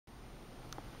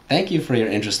Thank you for your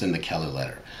interest in the Kelly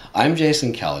Letter. I'm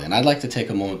Jason Kelly, and I'd like to take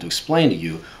a moment to explain to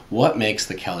you what makes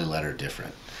the Kelly Letter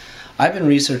different. I've been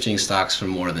researching stocks for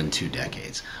more than 2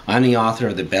 decades. I'm the author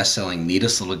of the best-selling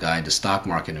Neatest Little Guide to Stock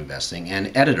Market Investing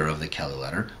and editor of the Kelly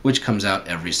Letter, which comes out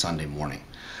every Sunday morning.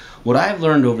 What I've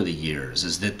learned over the years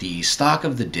is that the stock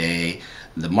of the day,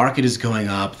 the market is going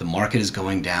up, the market is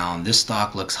going down, this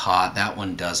stock looks hot, that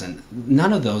one doesn't.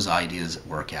 None of those ideas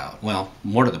work out. Well,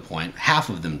 more to the point, half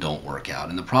of them don't work out.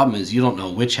 And the problem is you don't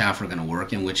know which half are going to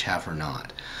work and which half are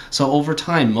not. So over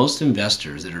time, most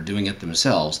investors that are doing it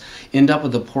themselves end up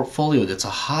with a portfolio that's a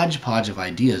hodgepodge of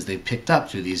ideas they've picked up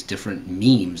through these different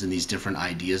memes and these different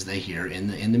ideas they hear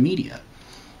in the media.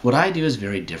 What I do is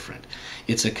very different.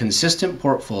 It's a consistent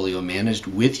portfolio managed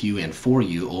with you and for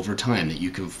you over time that you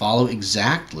can follow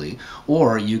exactly,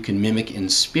 or you can mimic in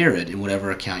spirit in whatever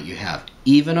account you have,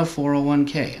 even a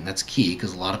 401k. And that's key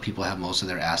because a lot of people have most of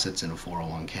their assets in a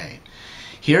 401k.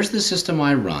 Here's the system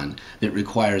I run that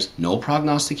requires no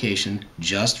prognostication,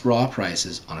 just raw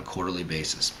prices on a quarterly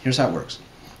basis. Here's how it works.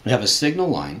 You have a signal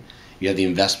line, you have the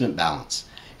investment balance.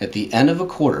 At the end of a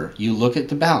quarter, you look at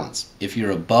the balance. If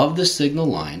you're above the signal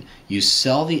line, you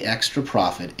sell the extra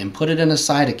profit and put it in a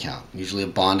side account, usually a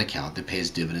bond account that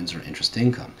pays dividends or interest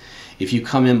income. If you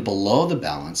come in below the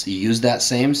balance, you use that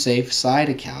same safe side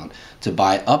account to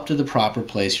buy up to the proper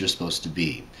place you're supposed to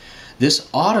be.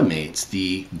 This automates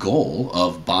the goal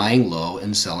of buying low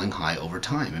and selling high over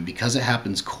time. And because it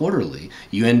happens quarterly,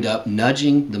 you end up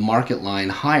nudging the market line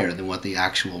higher than what the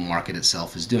actual market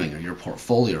itself is doing, or your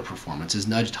portfolio performance is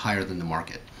nudged higher than the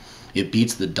market. It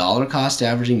beats the dollar cost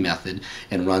averaging method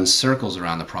and runs circles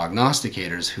around the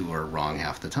prognosticators who are wrong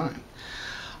half the time.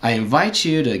 I invite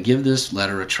you to give this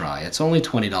letter a try. It's only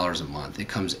 $20 a month. It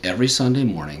comes every Sunday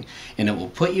morning, and it will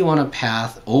put you on a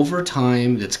path over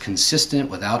time that's consistent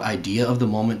without idea of the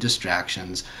moment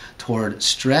distractions toward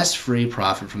stress-free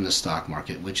profit from the stock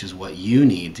market, which is what you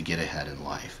need to get ahead in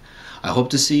life. I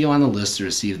hope to see you on the list to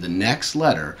receive the next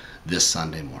letter this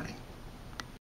Sunday morning.